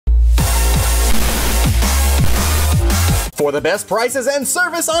For the best prices and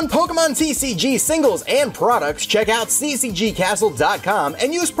service on Pokemon TCG singles and products, check out ccgcastle.com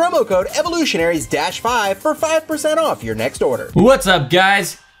and use promo code Evolutionaries-5 for 5% off your next order. What's up,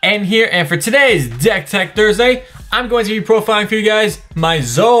 guys? En here, and for today's Deck Tech Thursday, I'm going to be profiling for you guys my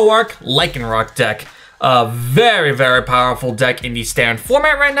Zoroark Lycanroc deck. A very, very powerful deck in the standard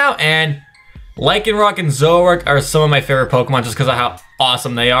format right now, and Lycanroc and Zoroark are some of my favorite Pokemon just because of how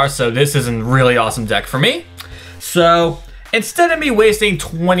awesome they are, so this is a really awesome deck for me. So, instead of me wasting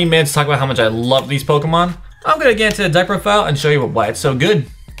 20 minutes to talk about how much I love these Pokemon, I'm going to get into the deck profile and show you why it's so good.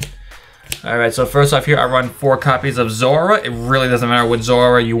 Alright, so first off here, I run 4 copies of Zoroark. It really doesn't matter what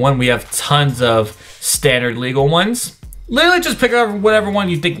Zoroark you want. We have tons of standard legal ones. Literally just pick up whatever one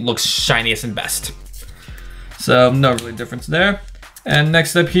you think looks shiniest and best. So, no really difference there. And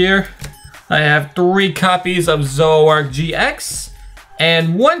next up here, I have 3 copies of Zoroark GX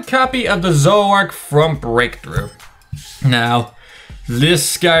and 1 copy of the Zoroark from Breakthrough. Now,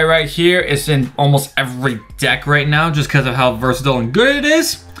 this guy right here is in almost every deck right now just because of how versatile and good it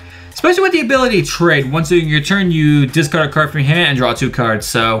is. Especially with the ability to trade. Once in your turn, you discard a card from your hand and draw 2 cards.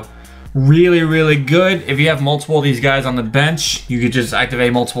 So, really, really good. If you have multiple of these guys on the bench, you could just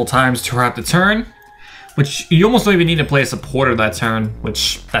activate multiple times throughout the turn. Which, you almost don't even need to play a supporter that turn,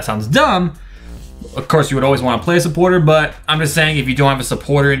 which, that sounds dumb. Of course, you would always want to play a supporter, but I'm just saying if you don't have a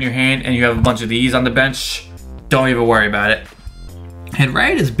supporter in your hand and you have a bunch of these on the bench, don't even worry about it. And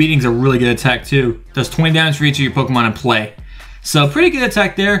Riotous Beating's a really good attack too. Does 20 damage for each of your Pokemon in play. So pretty good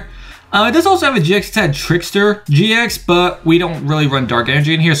attack there. It does also have a GX attack Trickster GX, but we don't really run Dark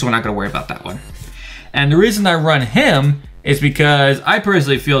Energy in here, so we're not going to worry about that one. And the reason I run him is because I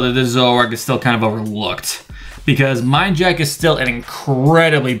personally feel that this Zoroark is still kind of overlooked. Because MandJTV is still an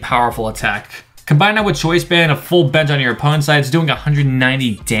incredibly powerful attack. Combine that with Choice Band, a full bench on your opponent's side, it's doing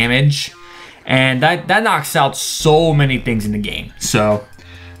 190 damage. And that knocks out so many things in the game. So,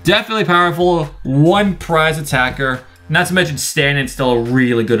 definitely powerful. 1 prize attacker. Not to mention stand-in's still a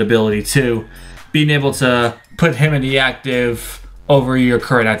really good ability too. Being able to put him in the active over your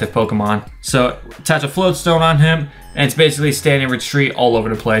current active Pokemon. So, attach a Floatstone on him, and it's basically stand and retreat all over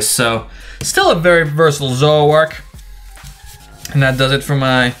the place. So, still a very versatile Zoroark. And that does it for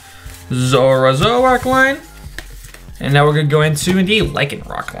my Zoroark line. And now we're going to go into the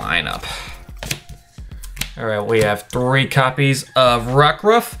Lycanroc lineup. Alright, we have 3 copies of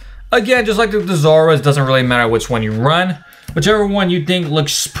Rockruff. Again, just like the Zoras, it doesn't really matter which one you run. Whichever one you think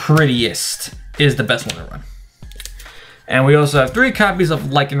looks prettiest is the best one to run. And we also have 3 copies of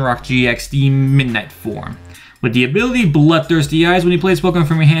Lycanroc GX, the Midnight form. With the ability Bloodthirsty Eyes, when you play this Pokemon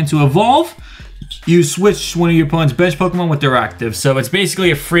from your hand to evolve, you switch one of your opponent's bench Pokemon with their active. So it's basically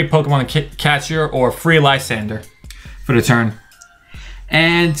a free Pokemon catcher or free Lysander for the turn.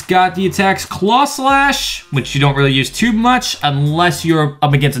 And it's got the attacks Claw Slash, which you don't really use too much unless you're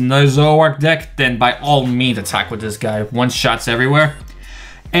up against another Zoroark deck. Then by all means attack with this guy. 1-shots everywhere.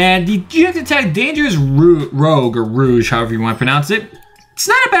 And the GX attack Dangerous Rogue, or Rouge, however you want to pronounce it. It's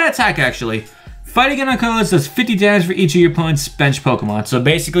not a bad attack actually. Fighting on colors does 50 damage for each of your opponent's bench Pokemon. So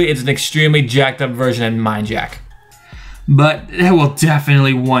basically it's an extremely jacked up version of MandJTV. But it will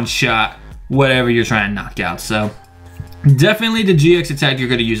definitely 1-shot whatever you're trying to knock out. So definitely the GX attack you're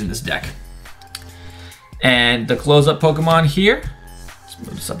going to use in this deck. And the close-up Pokemon here, let's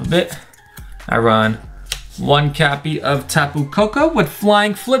move this up a bit. I run 1 copy of Tapu Koko with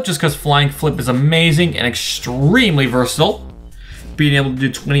Flying Flip, just because Flying Flip is amazing and extremely versatile. Being able to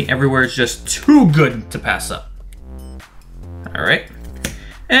do 20 everywhere is just too good to pass up. Alright.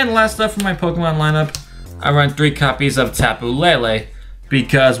 And last up for my Pokemon lineup, I run 3 copies of Tapu Lele.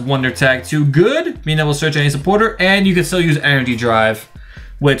 Because Wonder Tag too good, being able to search any supporter, and you can still use Energy Drive,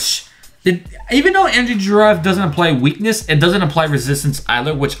 which, even though Energy Drive doesn't apply weakness, it doesn't apply resistance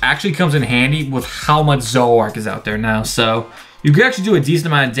either, which actually comes in handy with how much Zoroark is out there now. So you can actually do a decent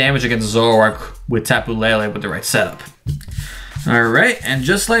amount of damage against Zoroark with Tapu Lele with the right setup. Alright, and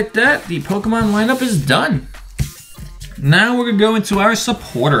just like that, the Pokemon lineup is done. Now we're going to go into our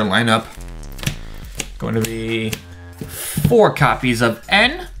supporter lineup. Going to be 4 copies of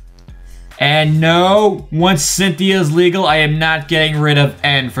N. And no, once Cynthia is legal, I am not getting rid of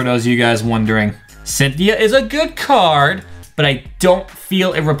N, for those of you guys wondering. Cynthia is a good card, but I don't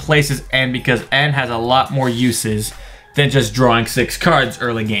feel it replaces N because N has a lot more uses than just drawing 6 cards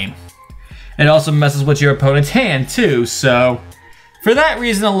early game. It also messes with your opponent's hand too, so for that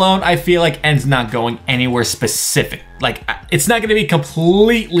reason alone, I feel like N's not going anywhere specific. Like, it's not going to be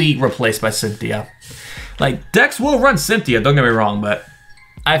completely replaced by Cynthia. Like, decks will run Cynthia, don't get me wrong, but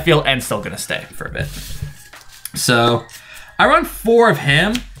I feel N's still going to stay for a bit. So, I run 4 of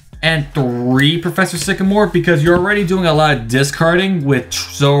him, and 3 Professor Sycamore because you're already doing a lot of discarding with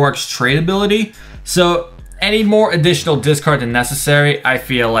Zoroark's trade ability. So any more additional discard than necessary, I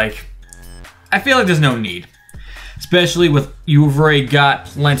feel like there's no need. Especially with you've already got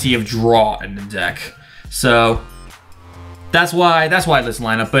plenty of draw in the deck. So that's why this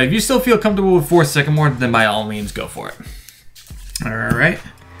lineup. But if you still feel comfortable with 4 Sycamore, then by all means go for it. Alright.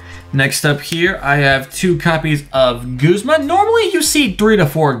 Next up here, I have 2 copies of Guzma. Normally you see 3 to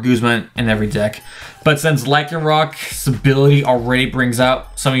 4 Guzma in every deck. But since Lycanroc's ability already brings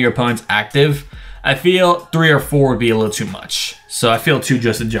out some of your opponent's active, I feel 3 or 4 would be a little too much. So I feel 2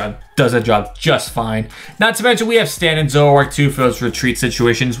 does the job just fine. Not to mention we have Standard Zoroark too for those retreat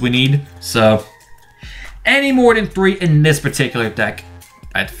situations we need. So any more than 3 in this particular deck,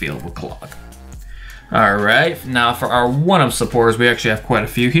 I'd feel will clog. Alright, now for our 1-up supporters, we actually have quite a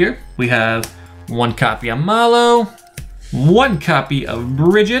few here. We have 1 copy of Malo, 1 copy of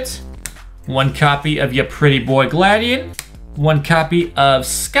Bridget, 1 copy of your pretty boy Gladian, 1 copy of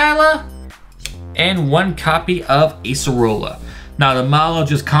Skyla, and 1 copy of Acerola. Now the Malo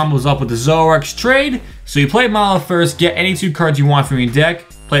just combos up with the Zoroark's trade, so you play Malo first, get any 2 cards you want from your deck,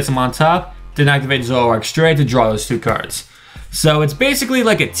 place them on top, then activate Zoroark's trade to draw those 2 cards. So it's basically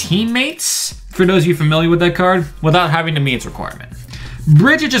like a Teammates, for those of you familiar with that card, without having to meet its requirement.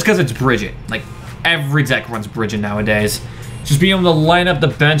 Bridget just because it's Bridget. Like, every deck runs Bridget nowadays. Just being able to line up the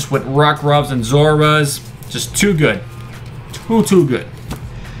bench with Rockruffs and Zoras, just too good. Too good.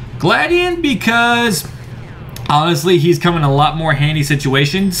 Gladian because, honestly, he's come in a lot more handy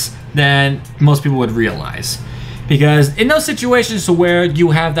situations than most people would realize. Because in those situations where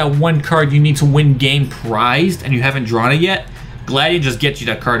you have that 1 card you need to win game prized and you haven't drawn it yet, Gladian just gets you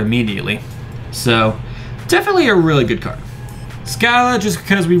that card immediately. So, definitely a really good card. Skyla, just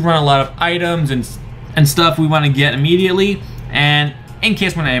because we run a lot of items and stuff we want to get immediately, and in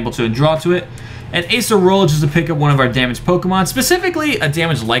case we're not able to draw to it. And Acerola just to pick up one of our damaged Pokemon, specifically a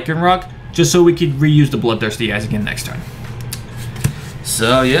damaged Lycanroc, just so we could reuse the Bloodthirsty guys again next turn.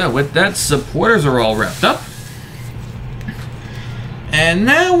 So yeah, with that, supporters are all wrapped up. And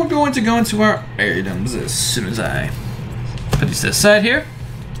now we're going to go into our items as soon as I put these to the side here.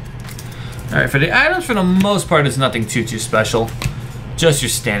 Alright, for the items, for the most part, it's nothing too special. Just your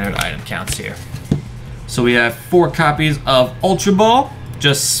standard item counts here. So we have 4 copies of Ultra Ball.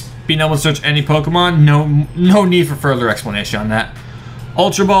 Just being able to search any Pokemon. No need for further explanation on that.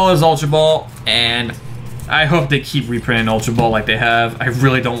 Ultra Ball is Ultra Ball, and I hope they keep reprinting Ultra Ball like they have. I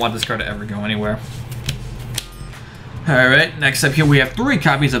really don't want this card to ever go anywhere. Alright, next up here we have 3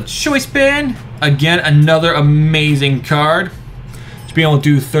 copies of Choice Band. Again, another amazing card. Just being able to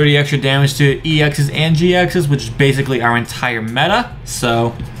do 30 extra damage to EXs and GXs, which is basically our entire meta.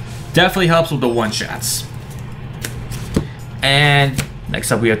 So, definitely helps with the one-shots. And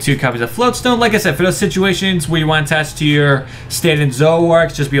next up we have 2 copies of Floatstone. Like I said, for those situations where you want to attach to your standard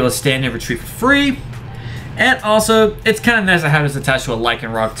Zoroark, just be able to stand and retreat for free. And also, it's kind of nice to have this attached to a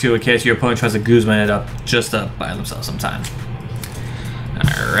Lycanroc too, in case your opponent tries to Guzman it up just by themselves sometime.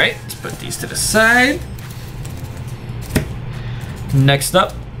 Alright, let's put these to the side. Next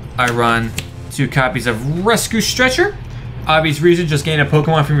up, I run 2 copies of Rescue Stretcher. Obvious reason, just getting a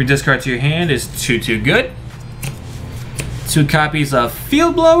Pokemon from your discard to your hand is too good. 2 copies of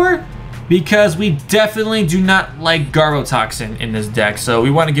Field Blower, because we definitely do not like Garbotoxin in this deck, so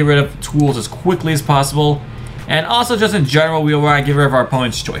we want to get rid of tools as quickly as possible. And also, just in general, we want to get rid of our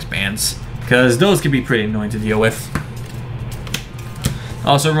opponent's Choice Bands, because those can be pretty annoying to deal with.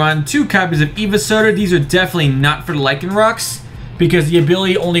 Also run 2 copies of Evisodor. These are definitely not for the Lycanrocs, because the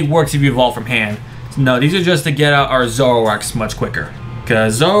ability only works if you evolve from hand. No, these are just to get out our Zoroarks much quicker,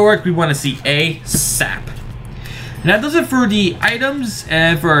 because Zoroark we want to see ASAP. And that does it for the items,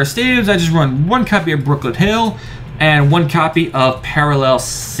 and for our stadiums, I just run 1 copy of Brooklyn Hill and 1 copy of Parallel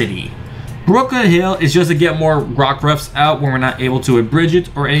City. Brooklyn Hill is just to get more Rockruffs out when we're not able to with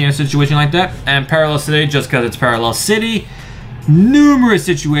Bridget or any other situation like that, and Parallel City just because it's Parallel City. Numerous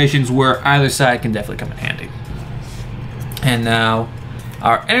situations where either side can definitely come in handy. And now,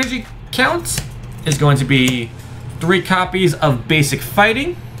 our energy count is going to be 3 copies of Basic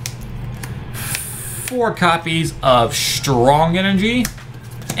Fighting, 4 copies of Strong Energy,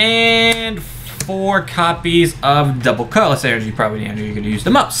 and 4 copies of Double Colorless Energy, probably the energy you're going to use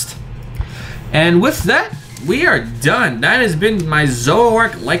the most. And with that, we are done. That has been my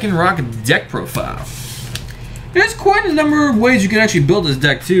Zoroark Lycanroc deck profile. There's quite a number of ways you can actually build this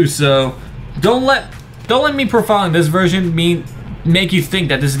deck too, so don't let me profiling this version make you think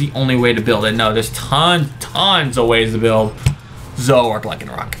that this is the only way to build it. No, there's tons of ways to build Zoroark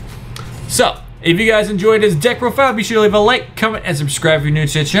Lycanroc. So, If you guys enjoyed this deck profile, be sure to leave a like, comment, and subscribe if you're new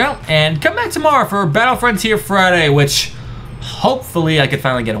to the channel. And come back tomorrow for Battle Frontier Friday, which hopefully I could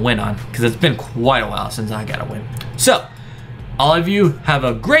finally get a win on, because it's been quite a while since I got a win. So, all of you have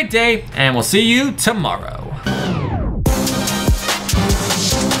a great day, and we'll see you tomorrow.